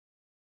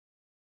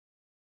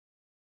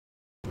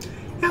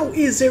How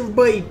is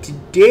everybody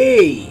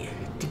today?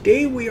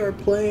 Today we are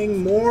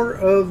playing more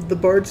of the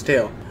Bard's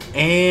Tale,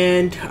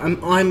 and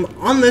I'm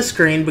on this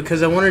screen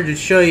because I wanted to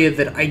show you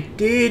that I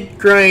did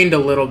grind a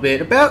little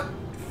bit, about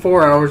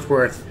 4 hours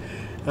worth.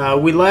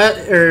 We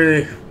last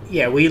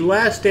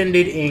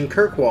ended in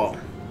Kirkwall.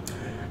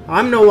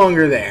 I'm no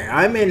longer there.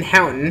 I'm in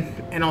Houghton,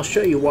 and I'll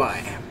show you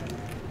why.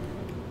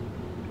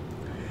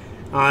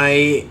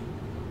 I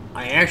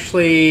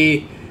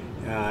actually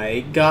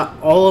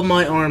got all of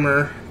my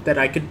armor that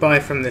I could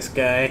buy from this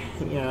guy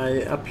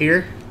up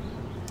here.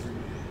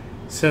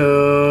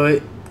 So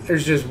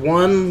there's just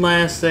one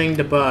last thing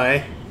to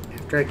buy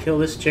after I kill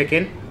this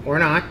chicken, or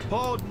not.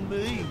 Pardon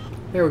me.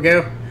 There we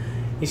go.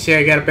 You see,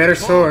 I got a better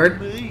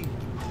sword.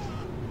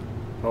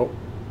 Oh.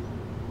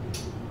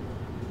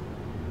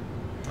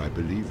 I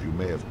believe you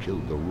may have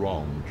killed the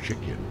wrong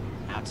chicken.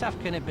 How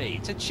tough can it be?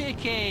 It's a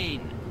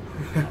chicken.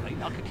 I'll eat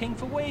like a king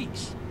for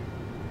weeks.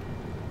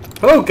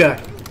 Oh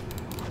god.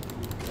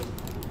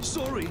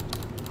 Sorry.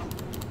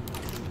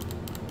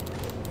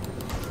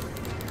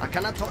 I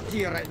cannot talk to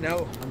you right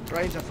now. I'm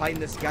trying to find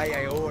this guy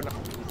I own.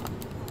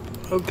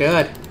 Oh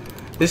god.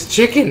 This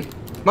chicken.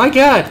 My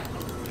god.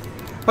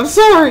 I'm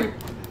sorry.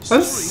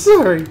 I'm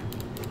sorry.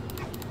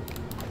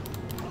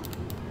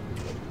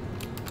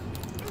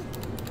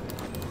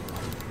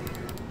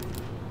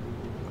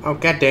 Oh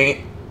god dang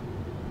it.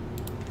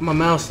 My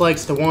mouse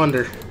likes to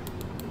wander.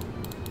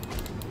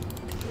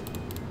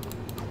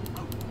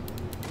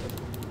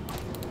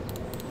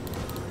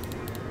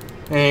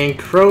 And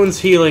Crone's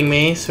healing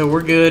me, so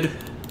we're good.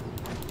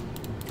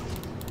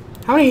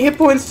 How many hit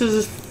points does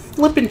this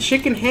flippin'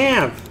 chicken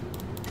have?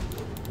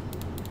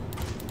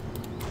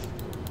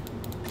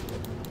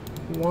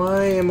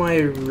 Why am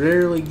I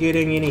rarely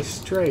getting any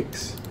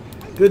strikes?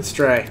 Good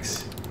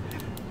strikes.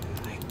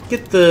 I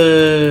get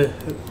the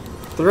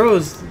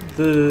throws,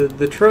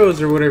 the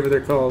throws or whatever they're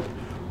called.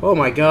 Oh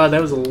my god,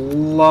 that was a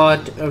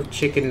lot of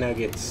chicken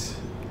nuggets.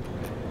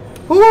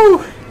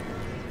 Woo!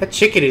 That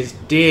chicken is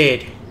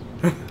dead.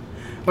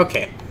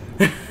 Okay.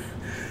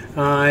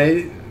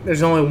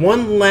 There's only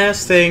one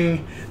last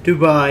thing to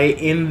buy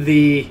in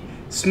the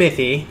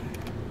smithy,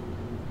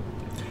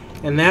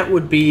 and that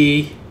would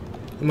be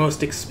the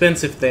most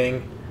expensive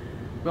thing.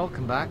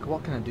 Welcome back.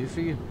 What can I do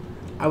for you?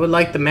 I would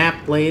like the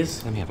map,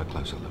 please. Let me have a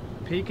closer look.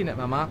 Peeking at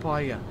my map,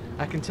 are you?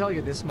 I can tell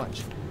you this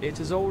much. It's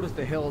as old as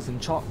the hills and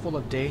chock full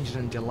of danger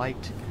and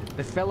delight.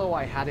 The fellow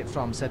I had it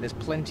from said there's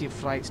plenty of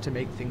frights to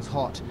make things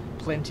hot,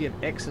 plenty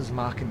of X's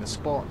marking the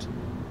spot.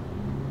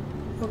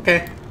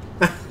 Okay.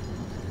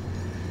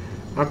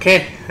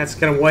 Okay, that's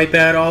gonna wipe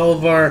out all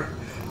of our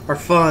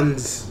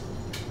funds.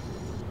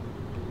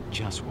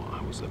 Just what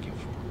I was looking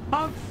for.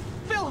 I'm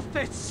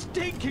filthy,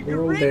 stinking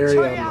World rich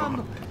area I am!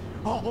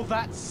 unlocked. All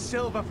that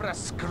silver for a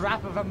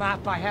scrap of a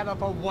map I had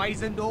up a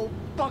wizened old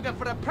bugger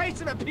for the price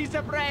of a piece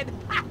of bread!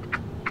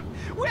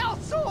 Well,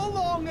 so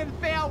long and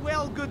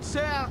farewell, good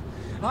sir!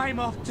 I'm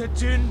off to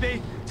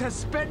Doonby to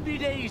spend me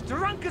days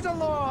drunk as a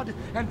lord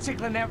and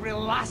tickling every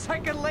lass I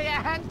can lay a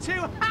hand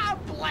to. Ah,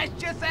 bless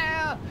you,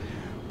 sir!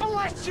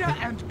 Bless you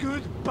and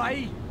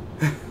goodbye!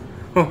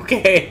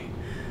 Okay.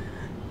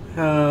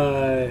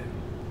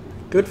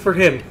 Good for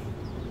him.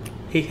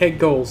 He had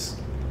goals.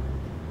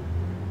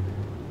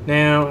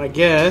 Now, I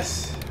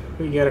guess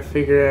we gotta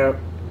figure out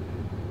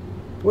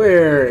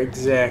where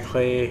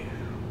exactly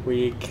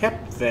we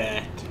kept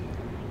that.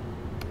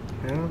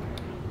 No?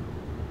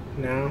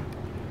 No?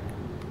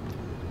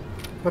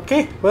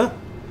 Okay, well,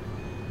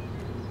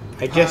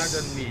 I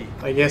guess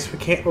we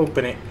can't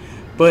open it.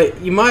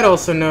 But you might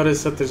also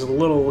notice that there's a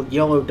little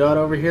yellow dot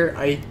over here.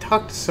 I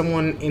talked to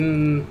someone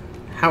in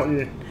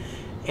Houghton,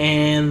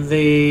 and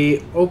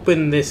they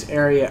opened this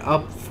area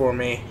up for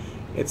me.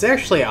 It's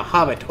actually a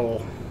hobbit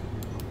hole.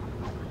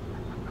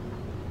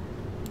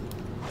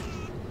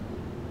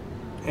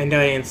 And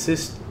I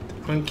insist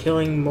on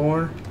killing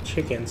more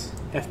chickens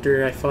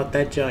after I fought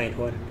that giant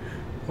one.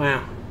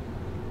 Wow.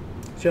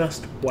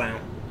 Just wow.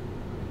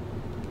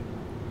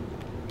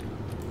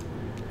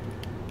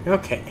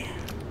 Okay.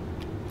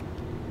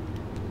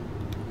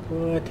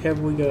 What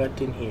have we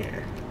got in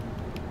here?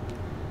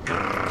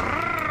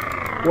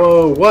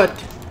 Whoa, what?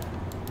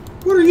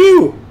 What are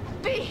you?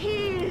 Be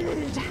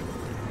healed!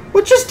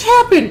 What just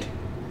happened?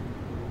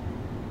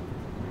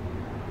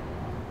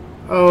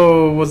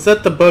 Oh, was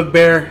that the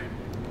Bugbear?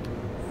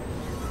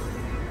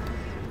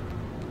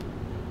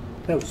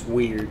 That was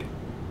weird.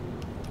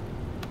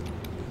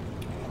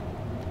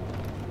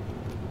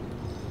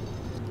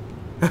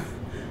 That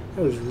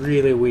was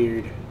really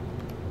weird.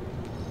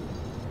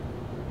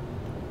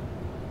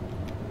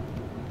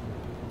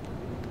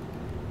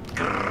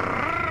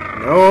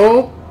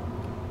 No!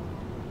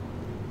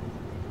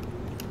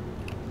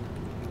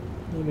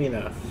 Leave me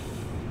the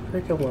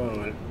frick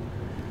alone.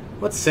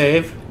 Let's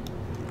save.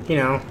 You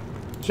know,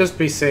 just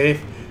be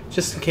safe.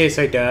 Just in case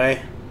I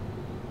die.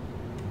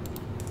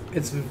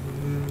 It's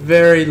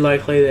very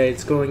likely that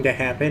it's going to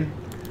happen.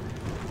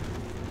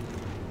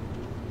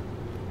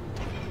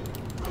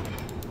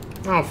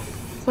 Oh,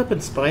 flippin'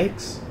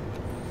 spikes.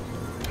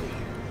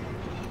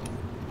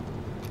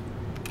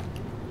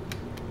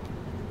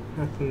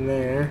 Nothing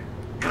there.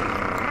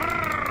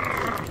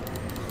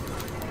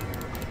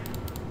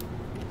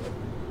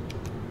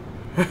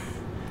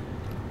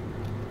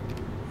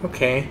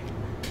 Okay.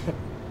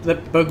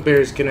 That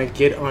bugbear's gonna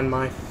get on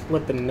my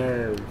flippin'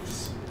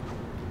 nerves.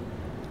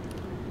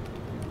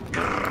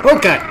 Oh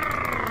god!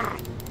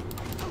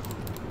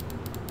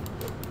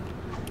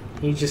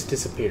 He just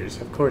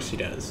disappears. Of course he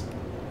does.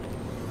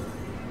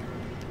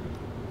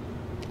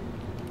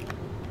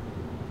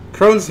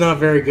 Crone's not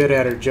very good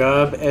at her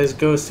job, as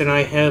Ghost and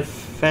I have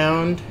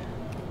found.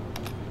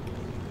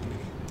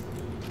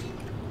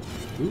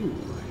 Ooh,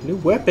 new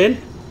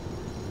weapon.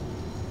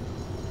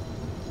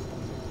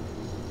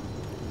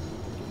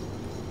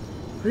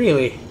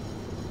 Really?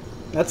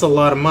 That's a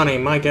lot of money,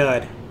 my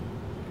god.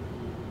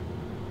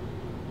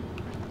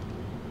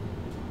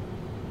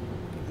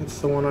 That's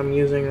the one I'm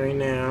using right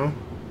now.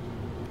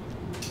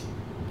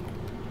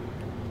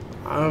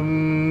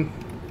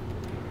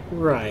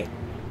 Right.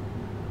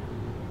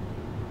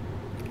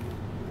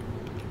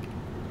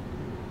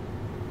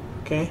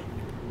 Okay.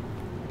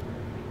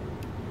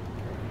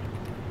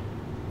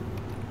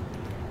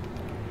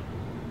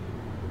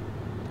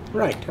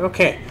 Right,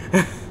 okay.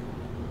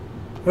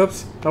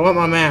 Oops, I want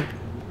my map.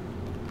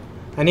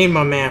 I need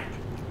my map.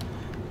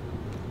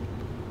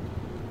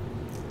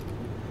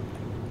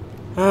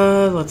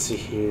 Let's see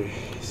here.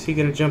 Is he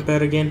gonna jump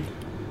out again?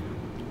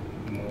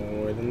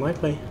 More than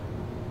likely.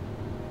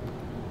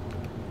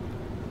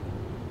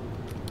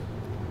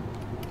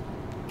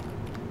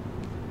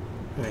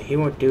 He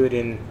won't do it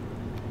in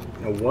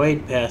a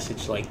wide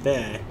passage like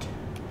that.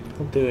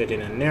 He'll do it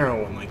in a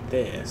narrow one like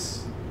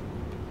this.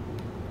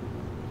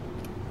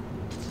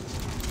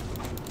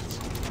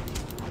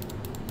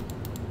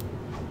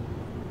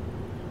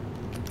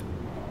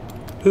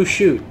 Who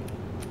shoot?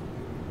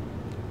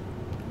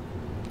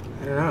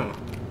 I don't know.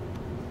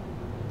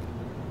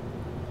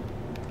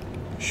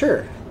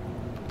 Sure.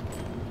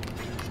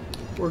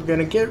 We're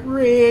gonna get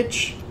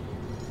rich.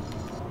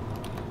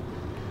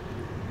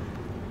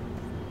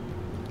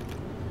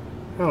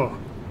 Oh,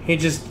 he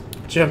just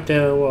jumped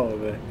out of the wall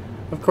of it.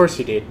 Of course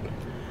he did.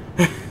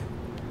 That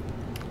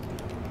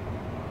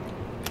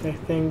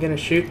thing gonna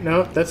shoot?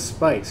 Nope, that's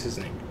spikes,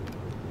 isn't it?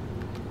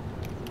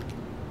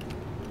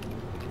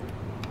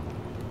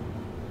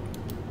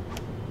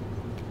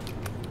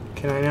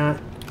 Can I not?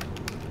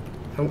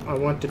 I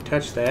want to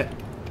touch that.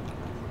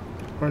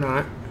 Or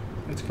not.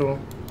 That's cool.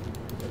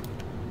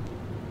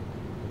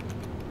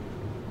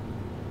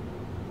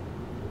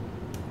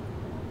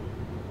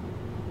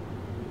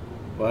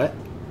 What?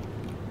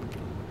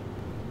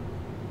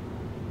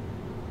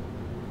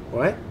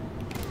 What?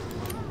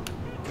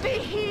 Be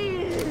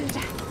healed.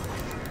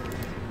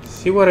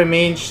 See what I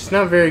mean? She's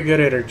not very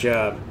good at her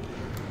job.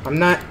 I'm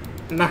not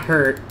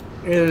hurt.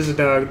 There's a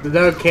dog. The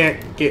dog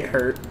can't get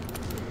hurt.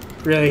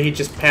 Really, he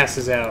just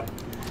passes out.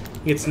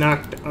 He gets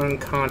knocked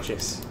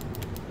unconscious.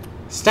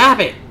 Stop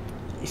it!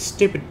 You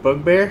stupid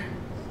bugbear.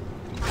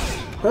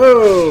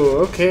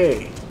 Oh,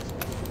 okay.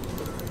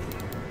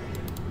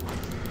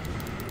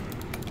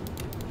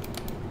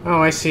 Oh,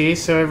 I see.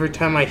 So every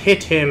time I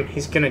hit him,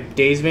 he's gonna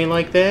daze me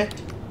like that?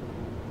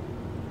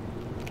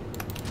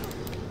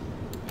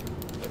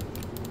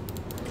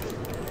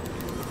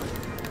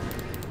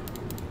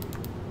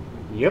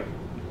 Yep.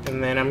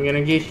 And then I'm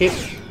gonna get hit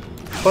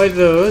by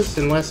those,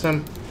 unless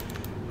I'm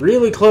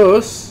really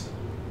close.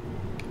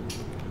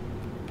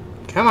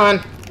 Come on.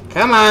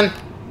 Come on.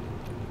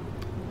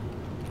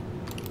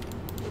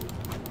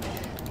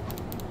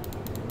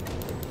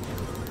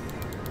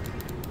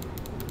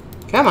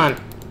 Come on.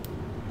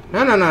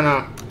 No, no, no,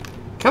 no.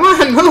 Come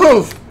on,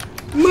 move!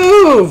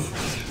 Move!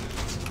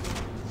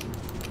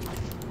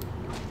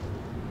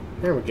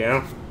 There we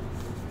go.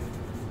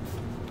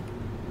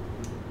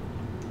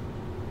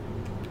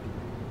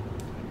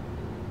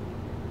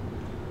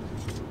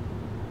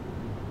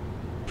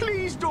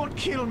 Please don't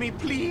kill me,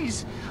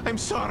 please. I'm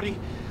sorry.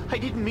 I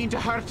didn't mean to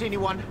hurt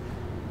anyone.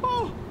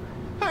 Oh,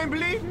 I'm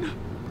bleeding.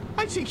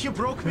 I think you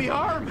broke my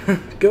arm.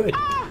 Good.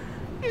 Ah,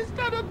 is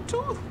that a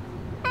tooth?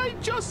 I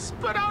just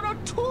spit out a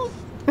tooth.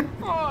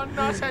 Oh,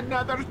 not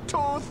another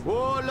tooth.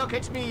 Oh, look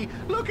at me.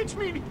 Look at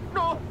me.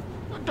 No,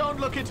 don't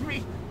look at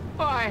me.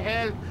 Oh,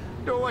 hell.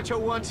 Do what you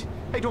want.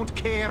 I don't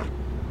care.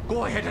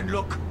 Go ahead and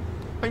look.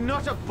 I'm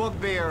not a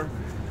bugbear.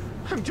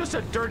 I'm just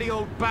a dirty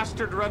old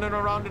bastard running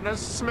around in a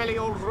smelly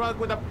old rug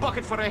with a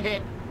bucket for a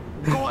head.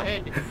 Go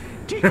ahead.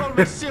 Take all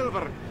my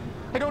silver.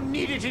 I don't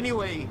need it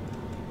anyway.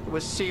 I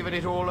was saving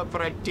it all up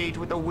for a date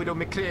with the widow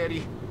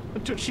McCleary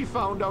until she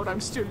found out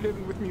I'm still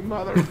living with me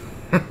mother.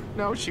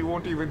 Now she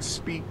won't even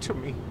speak to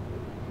me.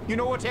 You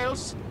know what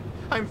else?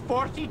 I'm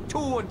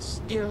 42 and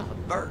still a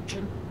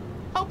virgin.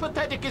 How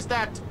pathetic is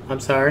that? I'm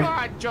sorry.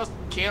 Ah, just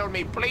kill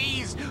me,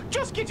 please.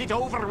 Just get it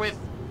over with.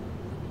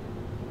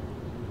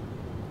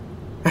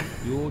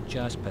 You're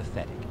just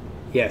pathetic.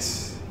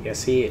 Yes.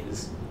 Yes, he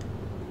is.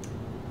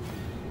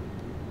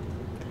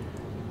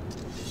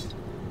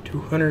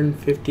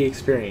 250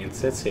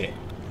 experience. That's it.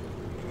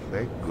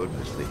 Thank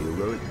goodness the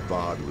heroic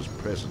bard was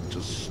present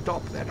to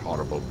stop that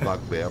horrible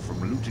bugbear from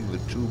looting the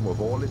tomb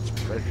of all its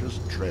precious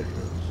treasures.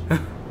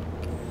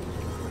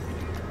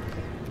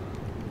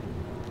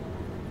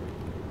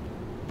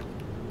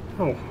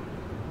 Oh.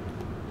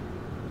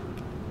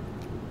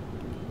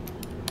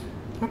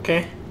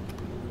 Okay.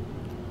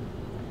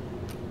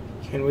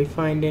 Can we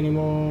find any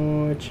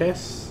more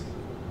chests?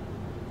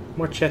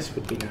 More chests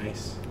would be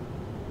nice.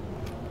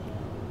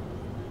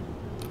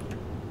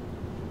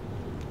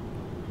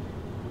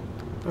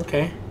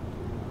 Okay.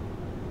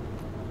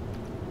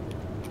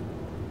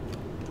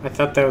 I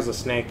thought that was a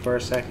snake for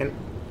a second.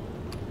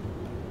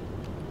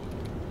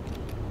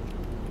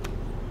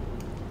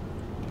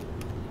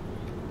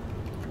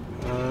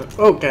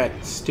 Oh god,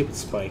 stupid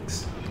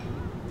spikes.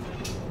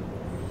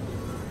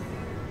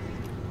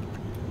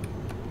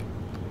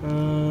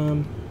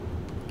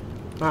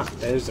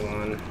 There's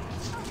one.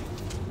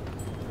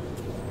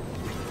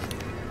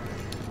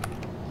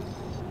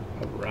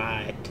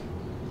 Alright.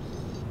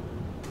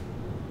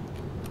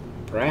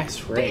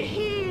 Brass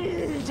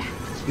ring.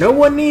 No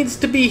one needs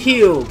to be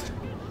healed.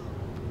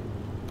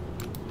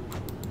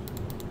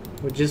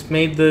 We just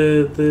made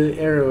the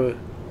arrow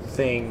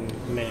thing,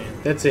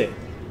 man. That's it.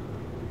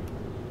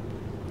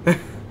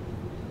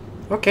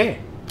 Okay.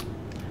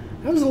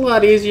 That was a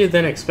lot easier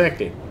than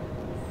expected.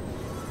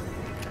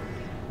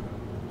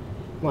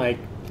 Like,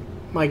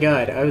 my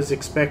god, I was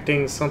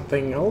expecting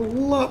something a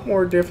lot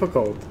more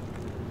difficult.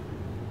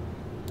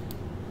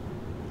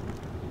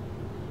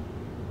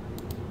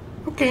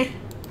 Okay.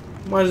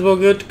 Might as well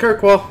go to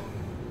Kirkwall.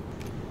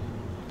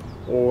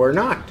 Or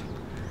not.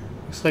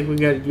 Looks like we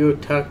gotta go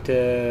talk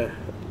to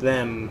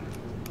them.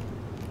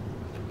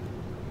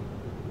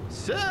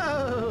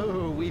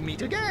 So, we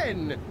meet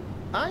again.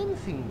 I'm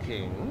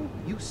thinking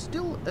you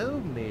still owe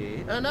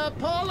me an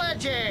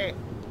apology.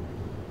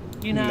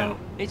 You know, No.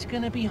 it's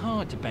gonna be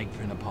hard to beg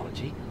for an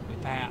apology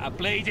without a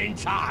bleeding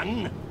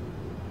tongue.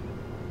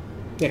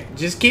 Yeah,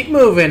 just keep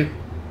moving.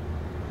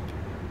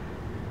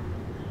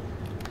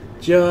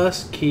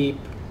 Just keep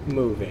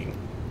moving.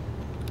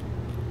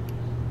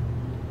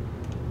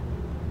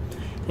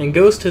 And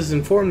Ghost has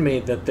informed me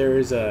that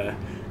there's a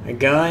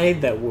guy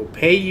that will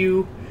pay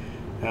you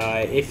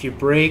if you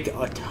break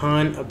a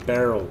ton of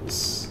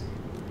barrels.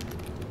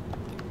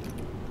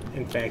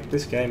 In fact,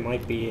 this guy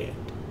might be it.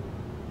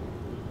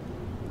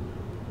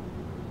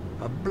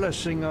 A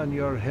blessing on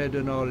your head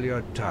and all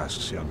your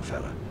tasks, young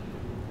fella.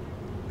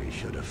 We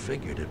should have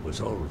figured it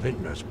was old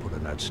Vintners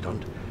pulling that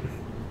stunt.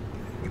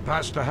 We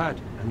passed the hat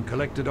and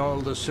collected all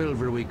the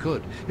silver we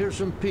could. Here's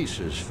some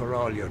pieces for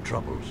all your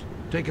troubles.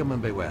 Take 'em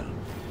and be well.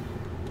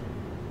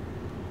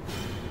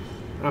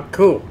 Oh,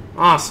 cool.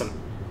 Awesome.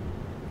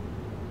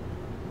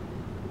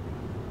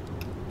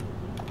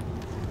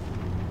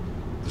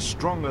 The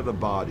stronger the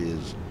bard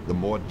is, the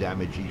more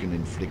damage he can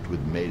inflict with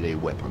melee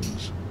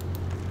weapons.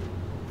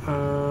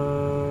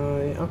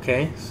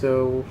 Okay,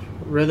 so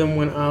rhythm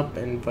went up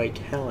and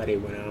vitality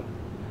went up.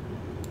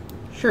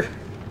 Sure.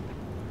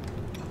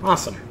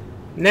 Awesome.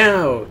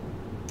 Now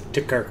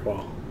to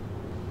Kirkwall.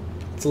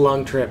 It's a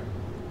long trip.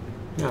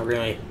 Not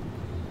really.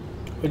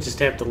 We just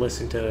have to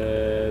listen to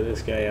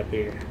this guy up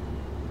here.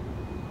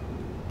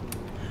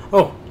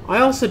 Oh, I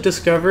also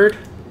discovered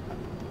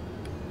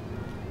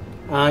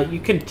you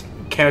can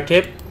cow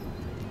tip.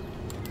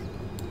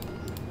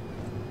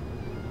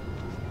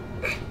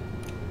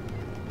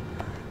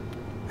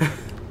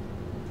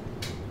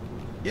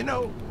 You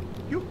know,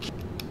 you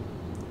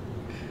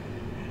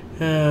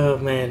Oh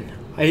man,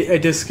 I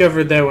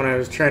discovered that when I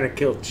was trying to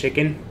kill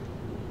chicken.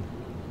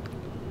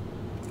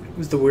 It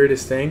was the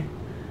weirdest thing.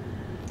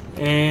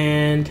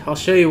 And I'll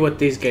show you what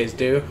these guys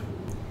do.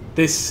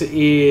 This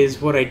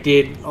is what I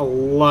did a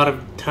lot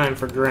of time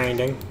for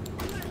grinding.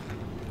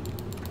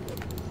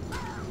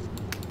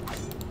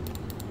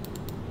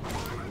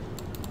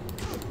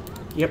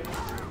 Yep,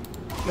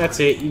 that's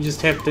it. You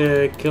just have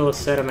to kill a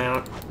set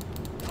amount.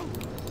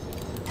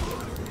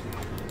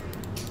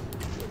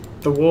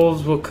 The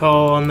wolves will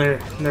call on their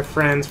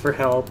friends for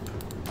help.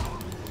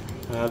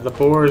 The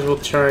boars will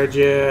charge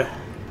you.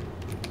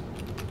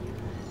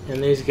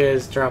 And these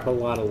guys drop a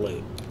lot of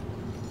loot.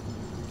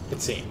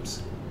 It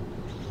seems.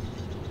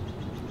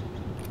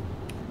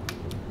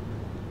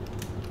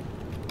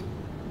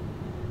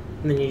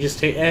 And then you just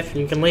hit F and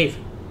you can leave.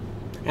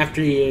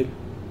 After you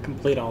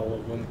complete all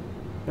of them.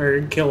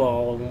 Or kill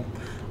all of them,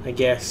 I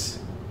guess.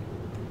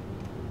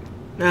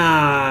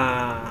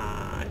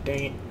 Ah,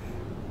 dang it.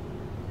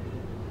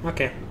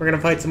 Okay, we're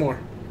gonna fight some more.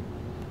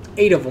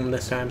 8 of them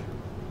this time.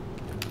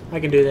 I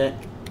can do that.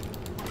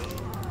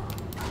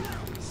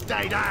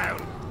 stay down.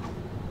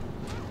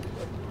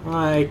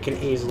 I can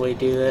easily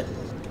do that.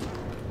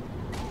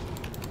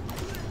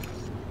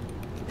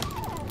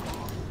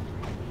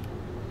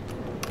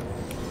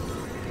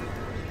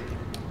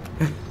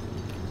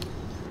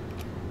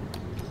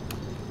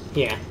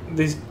 Yeah,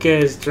 these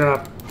guys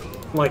drop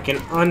like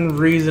an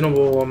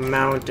unreasonable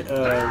amount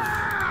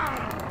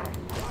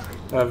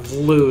of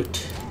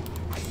loot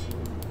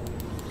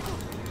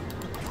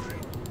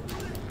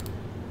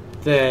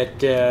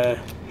that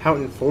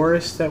Houghton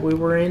Forest that we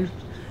were in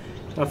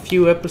a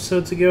few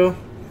episodes ago.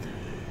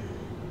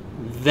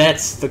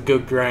 That's the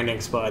good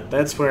grinding spot.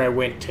 That's where I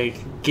went to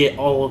get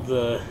all of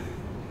the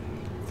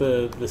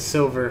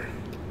silver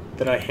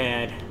that I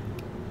had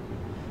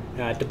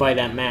to buy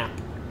that map.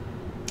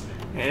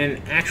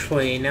 And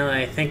actually, now that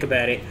I think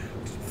about it,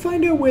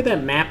 find out where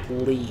that map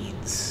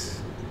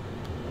leads.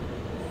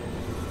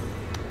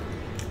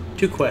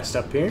 2 quests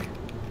up here.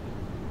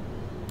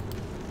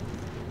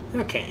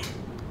 Okay,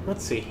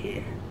 let's see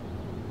here.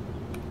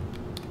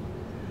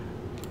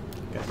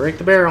 Gotta break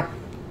the barrel.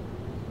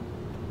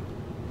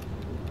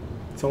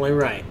 It's only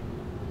right.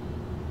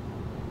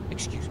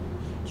 Excuse me,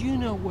 do you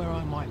know where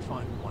I might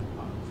find one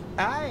Bodb?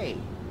 Aye,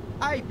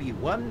 I be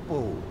one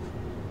Bodb.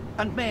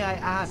 And may I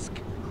ask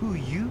who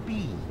you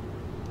be?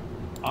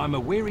 I'm a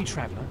weary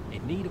traveller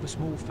in need of a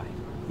small favour.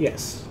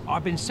 Yes.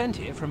 I've been sent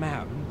here from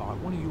Houghton by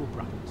one of your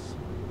brothers.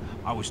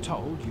 I was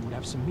told you would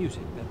have some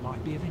music that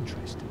might be of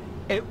interest to me.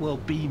 It will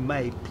be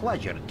my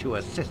pleasure to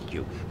assist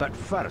you. But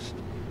first,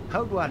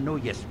 how do I know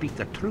you speak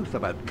the truth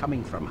about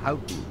coming from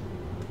Houghton?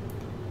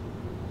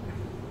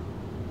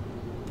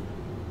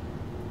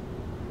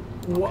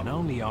 I can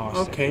only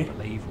ask that you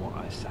believe what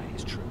I say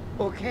is true.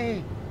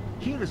 Okay,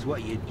 here's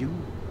what you do.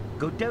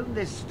 Go down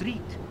this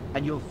street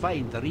and you'll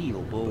find the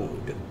real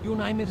Bodb. Your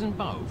name isn't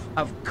Bodb?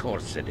 Of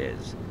course it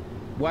is.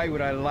 Why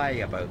would I lie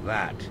about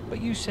that?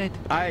 But you said...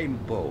 I'm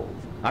Bodb.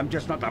 I'm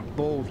just not the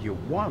Bodb you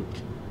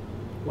want.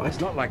 What?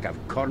 It's not like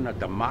I've cornered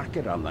the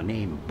market on the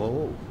name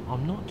Bodb.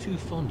 I'm not too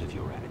fond of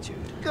your attitude.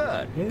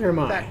 Good. Neither am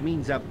I. That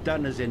means I've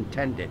done as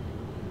intended.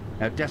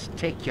 Now just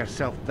take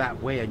yourself that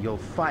way and you'll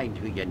find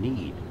who you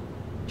need.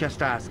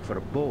 Just ask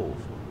for Bodb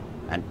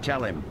and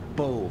tell him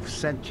Bodb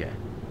sent you.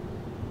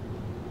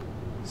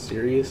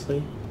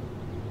 Seriously?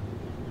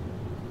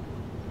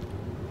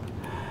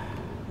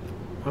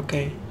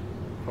 Okay.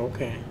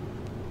 Okay.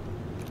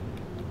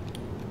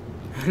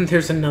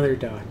 There's another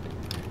dot.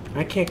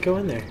 I can't go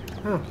in there.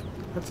 Oh,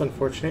 that's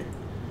unfortunate.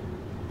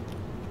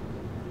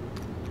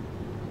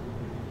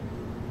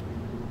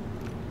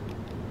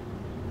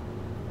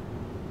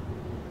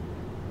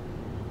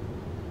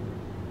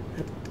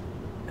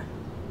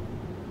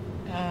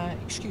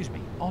 Excuse me,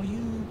 are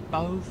you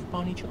Bodb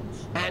by any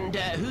chance? And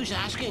who's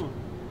asking?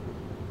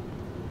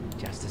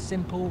 Just a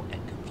simple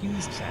and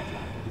confused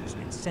traveller who's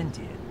been sent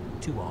here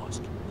to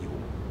ask your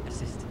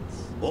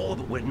assistance. Oh,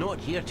 but we're not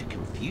here to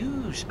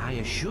confuse, I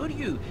assure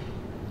you.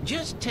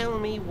 Just tell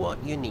me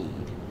what you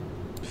need.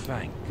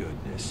 Thank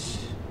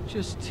goodness.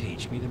 Just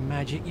teach me the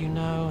magic you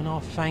know and I'll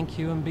thank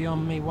you and be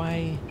on my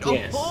way.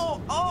 Yes.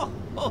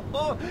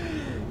 Oh.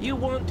 You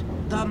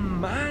want the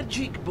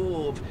magic,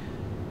 Bodb?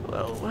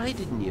 Well, why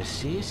didn't you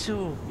say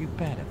so? You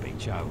better be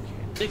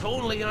joking. If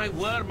only I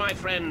were, my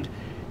friend.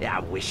 I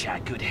wish I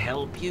could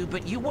help you,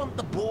 but you want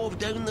the Bodb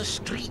down the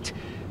street.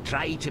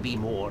 Try to be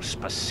more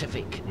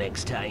specific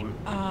next time.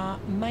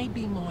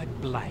 Maybe my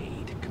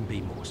blade can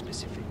be more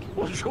specific.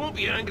 Well, don't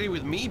be angry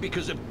with me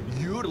because of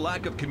your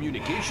lack of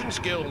communication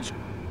skills.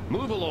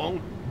 Move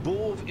along.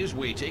 Bodb is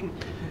waiting.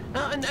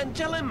 And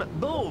tell him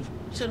Bodb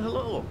said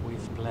hello.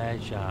 With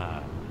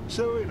pleasure.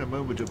 So in a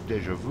moment of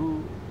déjà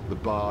vu, the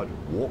bard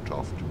walked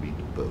off to meet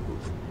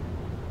Bodb.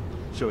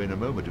 So in a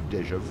moment of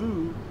déjà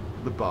vu,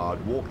 the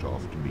bard walked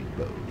off to meet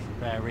Bodb.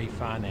 Very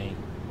funny.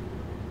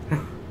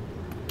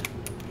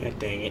 God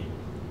dang it.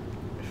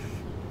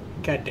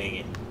 God dang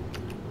it.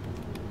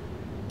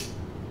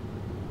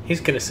 He's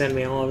gonna send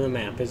me all over the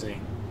map, isn't he?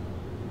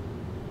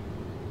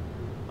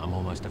 I'm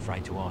almost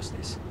afraid to ask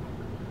this,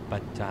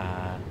 but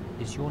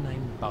is your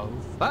name Bodb?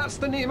 That's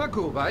the name I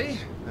go by.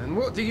 And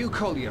what do you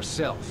call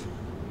yourself?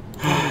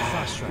 I'm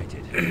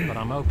frustrated, but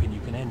I'm hoping you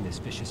can end this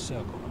vicious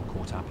circle I'm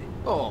caught up in.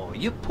 Oh,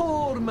 you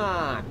poor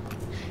man.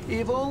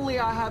 If only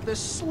I had the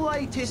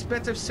slightest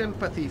bit of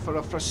sympathy for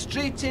a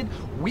frustrated,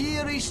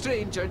 weary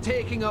stranger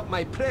taking up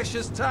my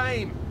precious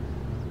time.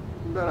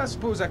 But I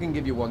suppose I can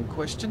give you one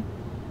question.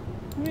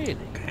 Really?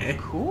 Okay.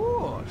 Of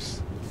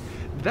course.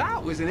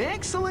 That was an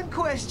excellent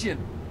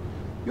question.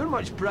 You're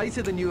much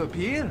brighter than you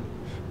appear.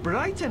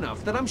 Bright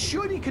enough that I'm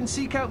sure you can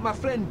seek out my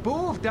friend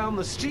Bodb down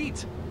the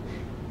street.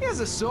 He has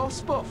a soft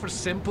spot for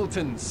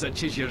simpletons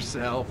such as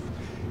yourself.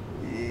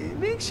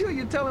 Make sure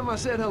you tell him I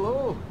said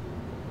hello.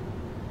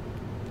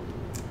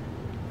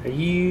 Are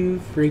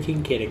you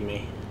freaking kidding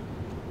me?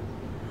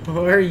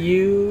 Are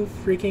you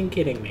freaking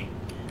kidding me?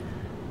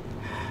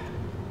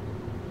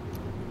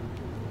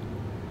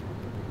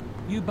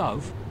 You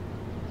both?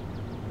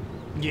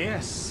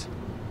 Yes.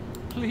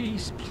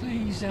 Please,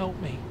 please help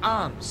me.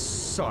 I'm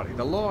sorry,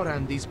 the law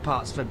around these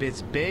parts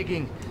forbids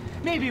begging.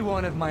 Maybe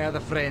one of my other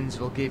friends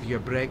will give you a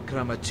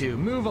breadcrumb or two.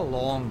 Move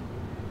along.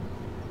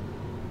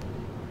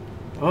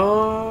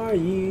 Are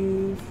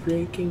you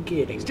freaking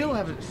kidding me? Still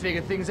haven't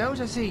figured things out,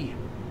 I see.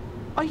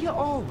 Are you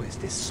always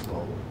this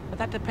slow? But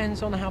that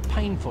depends on how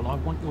painful I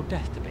want your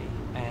death to be.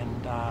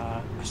 And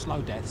a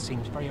slow death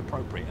seems very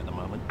appropriate at the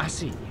moment. I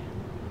see.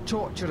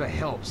 Torture or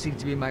help seem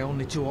to be my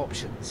only two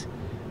options.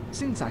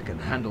 Since I can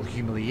handle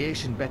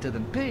humiliation better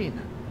than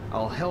pain,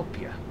 I'll help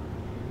you.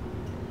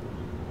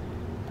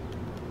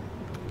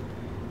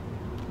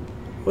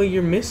 Well,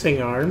 you're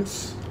missing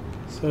arms,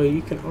 so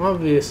you can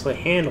obviously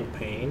handle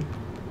pain.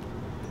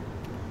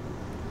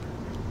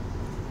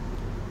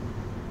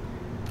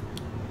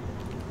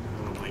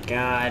 Oh my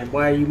god,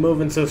 why are you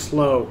moving so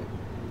slow?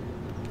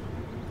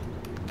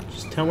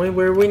 Just tell me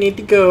where we need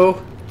to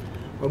go.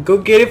 I'll go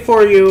get it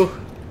for you.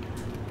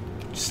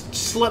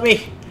 Just let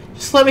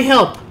me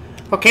help,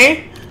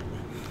 okay?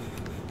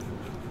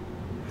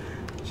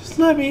 Just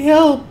let me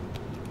help.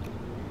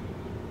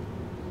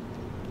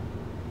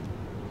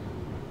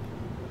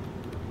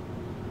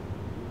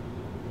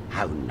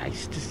 How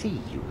nice to see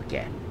you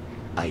again.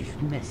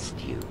 I've missed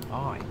you.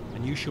 Aye,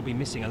 and you shall be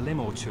missing a limb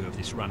or two if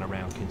this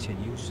runaround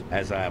continues.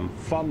 As I am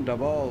fond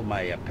of all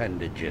my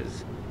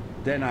appendages,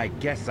 then I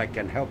guess I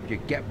can help you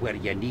get where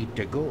you need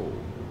to go.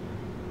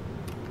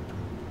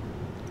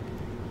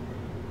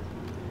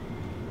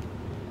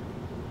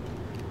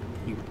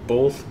 You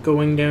both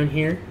going down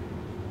here?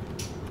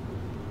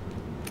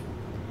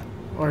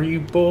 Are you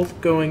both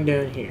going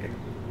down here?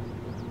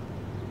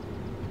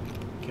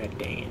 God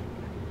dang it.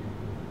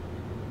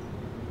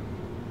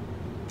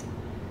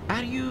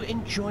 Are you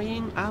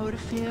enjoying our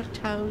fair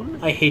town?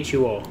 I hate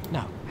you all.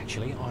 No,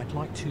 actually, I'd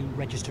like to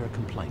register a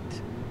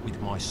complaint with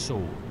my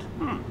sword.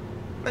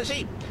 I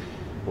see.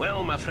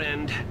 Well, my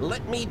friend,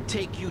 let me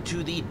take you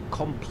to the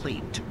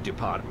complaint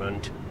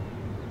department.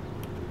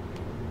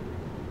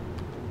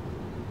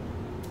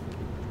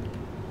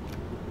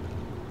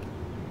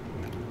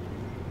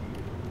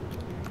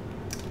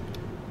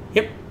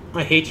 Yep,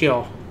 I hate you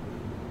all.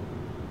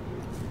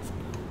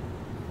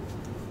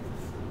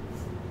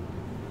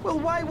 Well,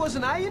 why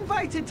wasn't I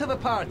invited to the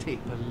party?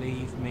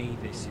 Believe me,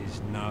 this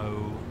is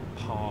no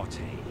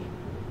party.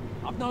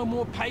 I've no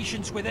more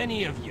patience with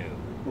any of you.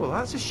 Well,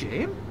 that's a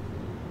shame.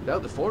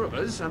 Without the four of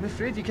us, I'm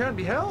afraid you can't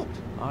be helped.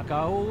 Like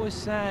I always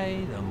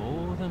say, the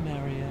more the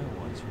merrier.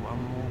 What's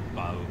one more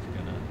Bove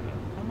gonna do?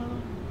 Come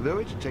on. Though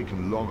it had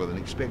taken longer than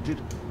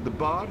expected, the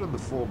Bard and the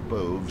 4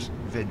 Boves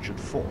ventured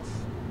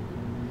forth.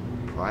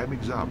 Prime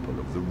example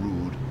of the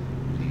rude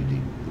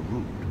leading the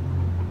rude.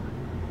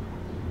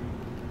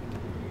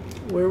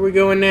 Where are we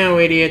going now,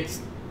 idiots?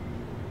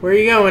 Where are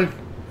you going?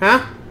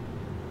 Huh?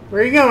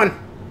 Where are you going?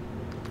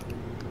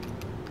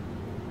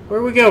 Where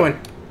are we going?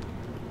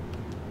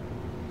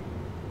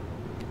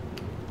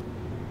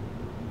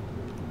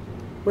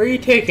 Where are you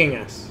taking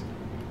us?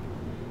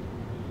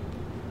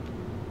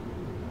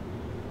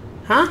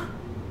 Huh?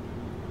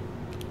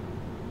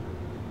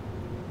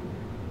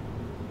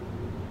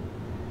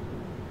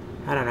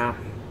 I don't know.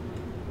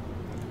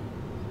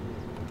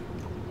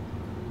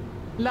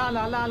 La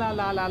la la la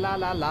la la la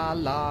la la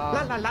la.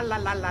 La la la la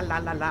la la la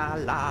la la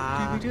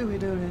la.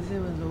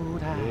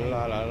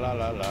 La la la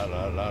la la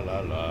la la la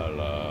la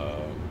la.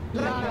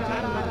 La la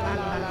la la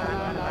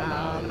la la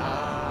la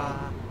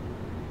la.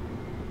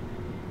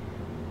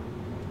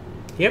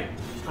 Yep,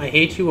 I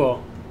hate you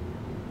all.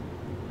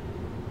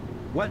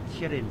 Once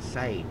you're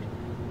inside,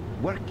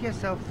 work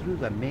yourself through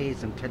the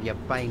maze until you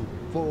find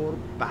 4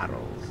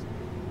 barrels.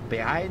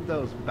 Behind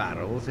those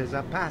barrels is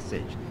a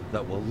passage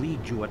that will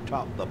lead you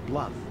atop the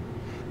bluff.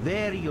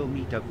 There you'll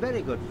meet a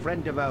very good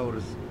friend of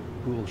ours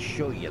who will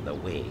show you the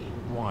way.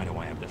 Why do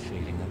I have the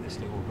feeling that this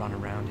little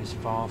runaround is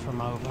far from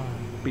over?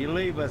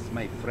 Believe us,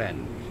 my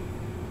friend,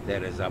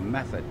 there is a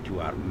method to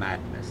our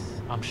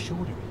madness. I'm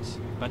sure there is,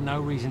 but no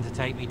reason to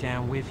take me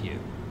down with you.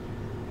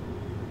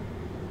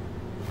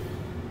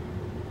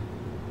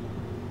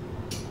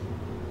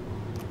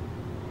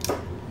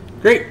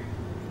 Great.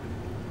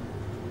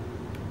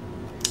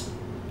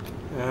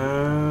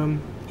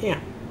 Yeah.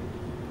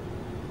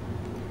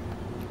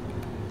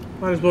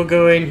 Might as well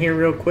go in here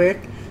real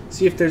quick,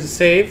 see if there's a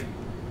save.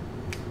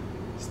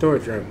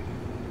 Storage room.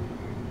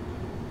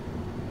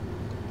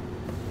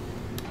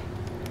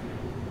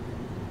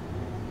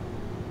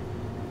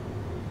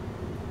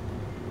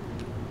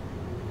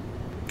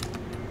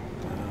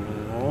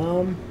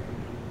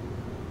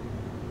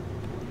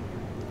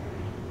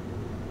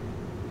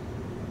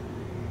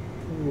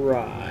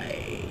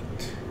 Right.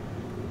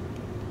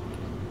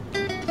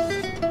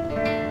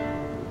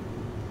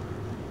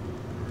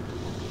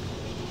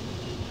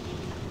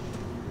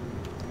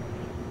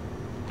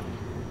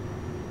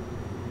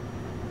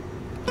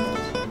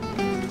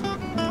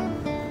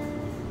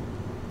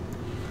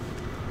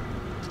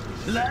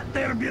 Let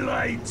there be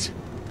light.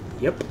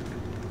 Yep.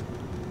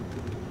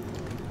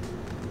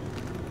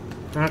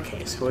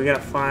 Okay, so we gotta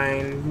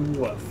find,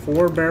 what,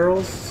 4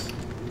 barrels?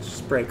 Let's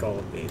just break all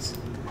of these.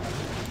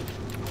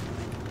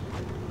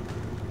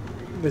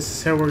 This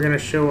is how we're gonna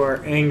show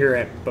our anger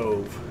at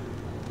Bove.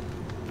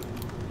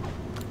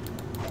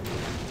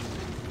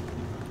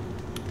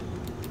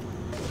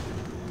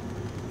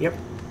 Yep.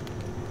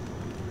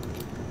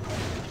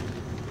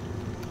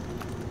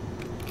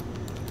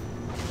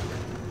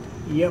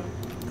 Yep.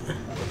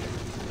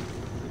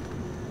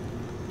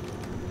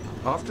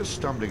 After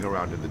stumbling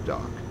around in the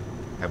dark,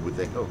 and with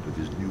the help of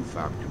his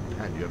newfound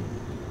companion,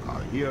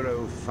 our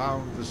hero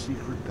found the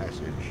secret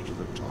passage to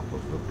the top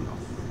of the bluff.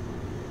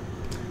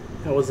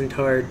 That wasn't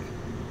hard.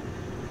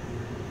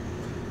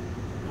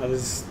 I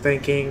was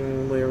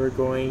thinking we were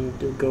going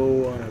to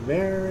go on a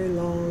very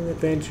long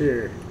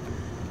adventure.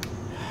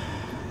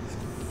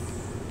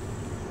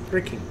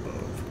 Freaking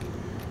Bodb.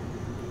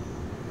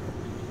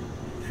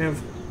 And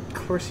of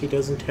course he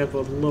doesn't have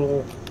a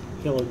little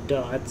yellow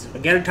dot, so I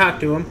gotta talk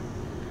to him.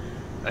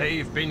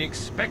 I've been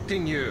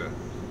expecting you.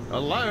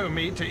 Allow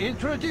me to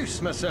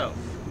introduce myself.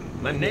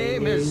 My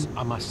name is...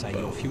 I must say,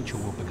 your future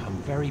will become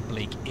very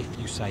bleak if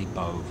you say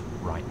Bodb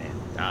right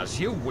now. As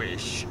you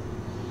wish.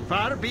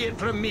 Far be it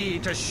from me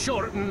to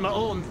shorten my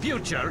own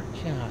future.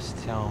 Just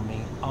tell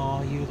me,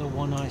 are you the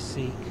one I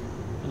seek?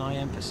 And I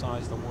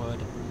emphasize the word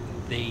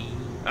 "the."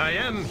 I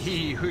am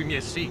he whom you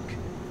seek.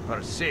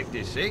 For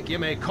safety's sake, you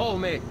may call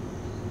me...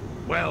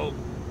 well,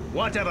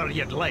 whatever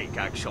you'd like,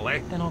 actually.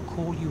 Then I'll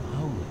call you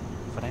Homely,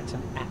 for that's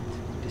an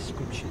apt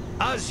description.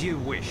 As you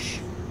wish.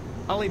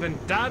 I'll even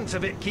dance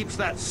if it keeps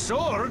that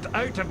sword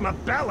out of my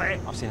belly.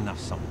 I've seen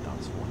enough song and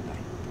dance for one day.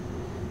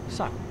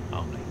 So,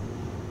 Homely,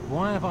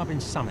 why have I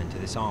been summoned to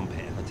this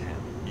armpit of a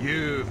town?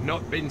 You've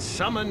not been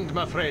summoned,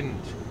 my friend.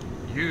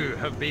 You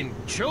have been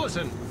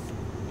chosen.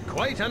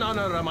 Quite an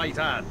honor, I might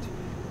add.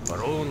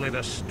 For only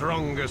the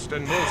strongest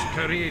and most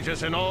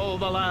courageous in all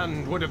the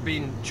land would have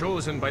been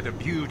chosen by the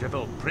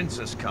beautiful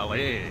Princess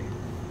Calais.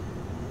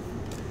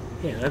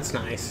 Yeah, that's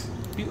nice.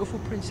 Beautiful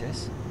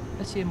princess?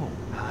 Let's hear more.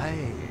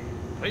 Aye.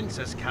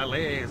 Princess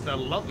Calais is the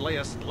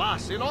loveliest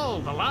lass in all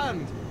the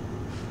land.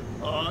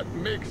 Oh, it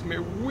makes me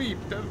weep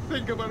to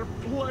think of her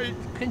plight.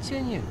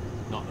 Continue.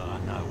 Not that I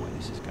know where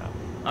this is going.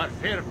 Our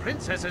fair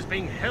princess is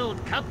being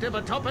held captive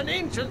atop an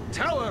ancient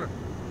tower.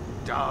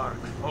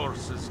 Dark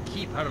forces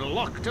keep her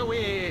locked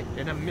away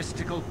in a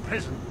mystical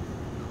prison.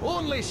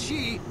 Only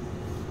she...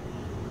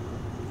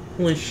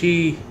 Only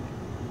she...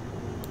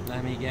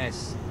 Let me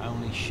guess.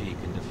 Only she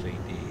can defeat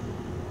the evil.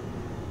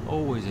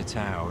 Always a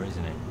tower,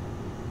 isn't it?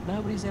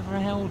 Nobody's ever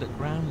held at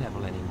ground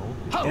level anymore.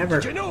 How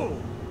Never. did you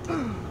know?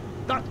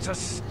 That's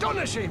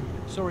astonishing!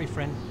 Sorry,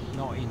 friend.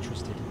 Not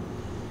interested.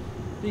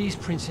 These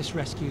princess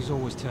rescues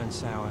always turn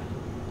sour.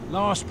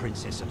 Last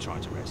princess I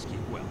tried to rescue,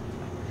 well,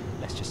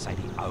 let's just say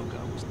the ogre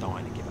was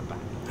dying to give her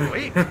back.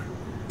 Wait,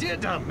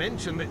 did I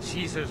mention that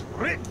she's as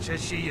rich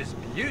as she is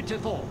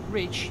beautiful?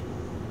 Rich?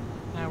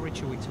 How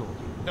rich are we talking?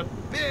 The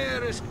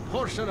barest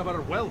portion of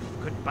her wealth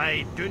could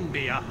buy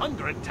Dunby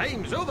 100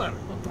 times over.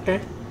 Okay.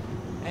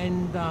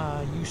 And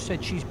you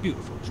said she's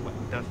beautiful as well.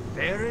 The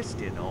fairest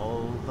in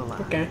all the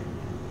land. Okay.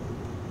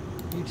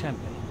 You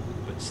tempt me,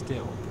 but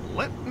still.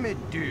 Let me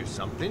do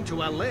something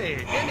to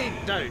allay any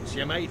doubts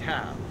you might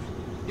have.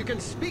 You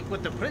can speak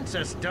with the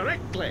princess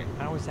directly.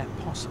 How is that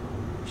possible?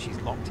 She's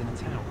locked in a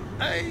tower.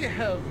 I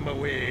have my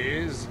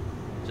ways.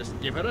 Just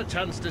give her a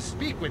chance to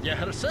speak with you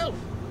herself.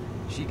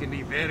 She can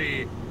be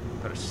very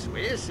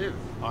persuasive.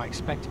 I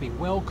expect to be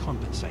well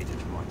compensated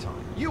for my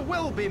time. You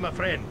will be, my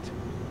friend.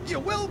 You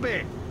will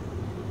be.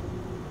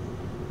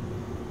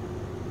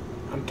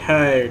 I'm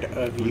tired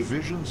of With you.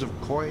 visions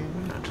of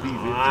coin, cleavage,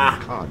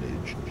 and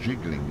carnage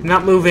jiggling.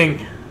 Not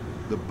moving.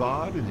 The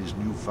bard and his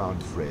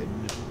newfound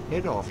friend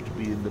head off to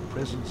be in the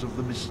presence of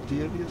the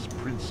mysterious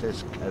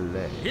Princess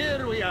Calais.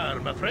 Here we are,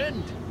 my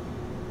friend.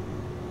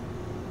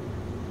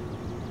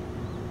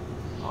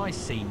 I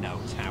see no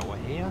tower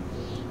here.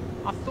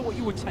 I thought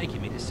you were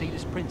taking me to see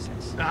this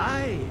princess.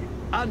 Aye,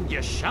 and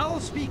you shall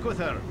speak with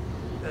her.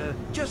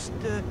 Just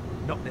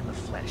not in the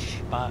flesh.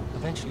 But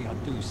eventually I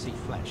do see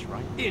flesh,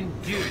 right? In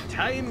due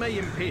time, my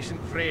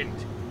impatient friend.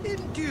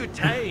 In due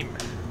time.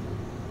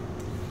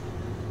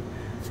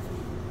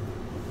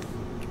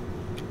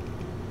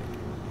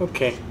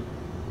 Okay.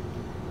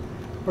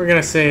 We're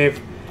gonna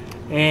save.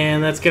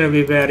 And that's gonna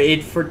be about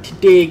it for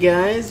today,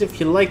 guys. If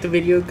you liked the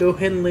video, go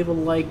ahead and leave a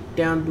like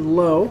down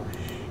below.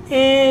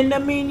 And, I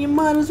mean, you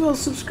might as well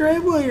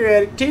subscribe while you're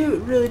at it, too.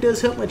 It really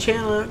does help my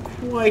channel out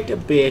quite a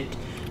bit.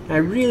 I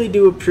really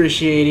do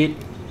appreciate it.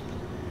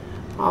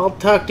 I'll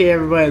talk to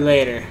everybody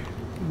later.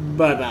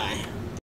 Bye-bye.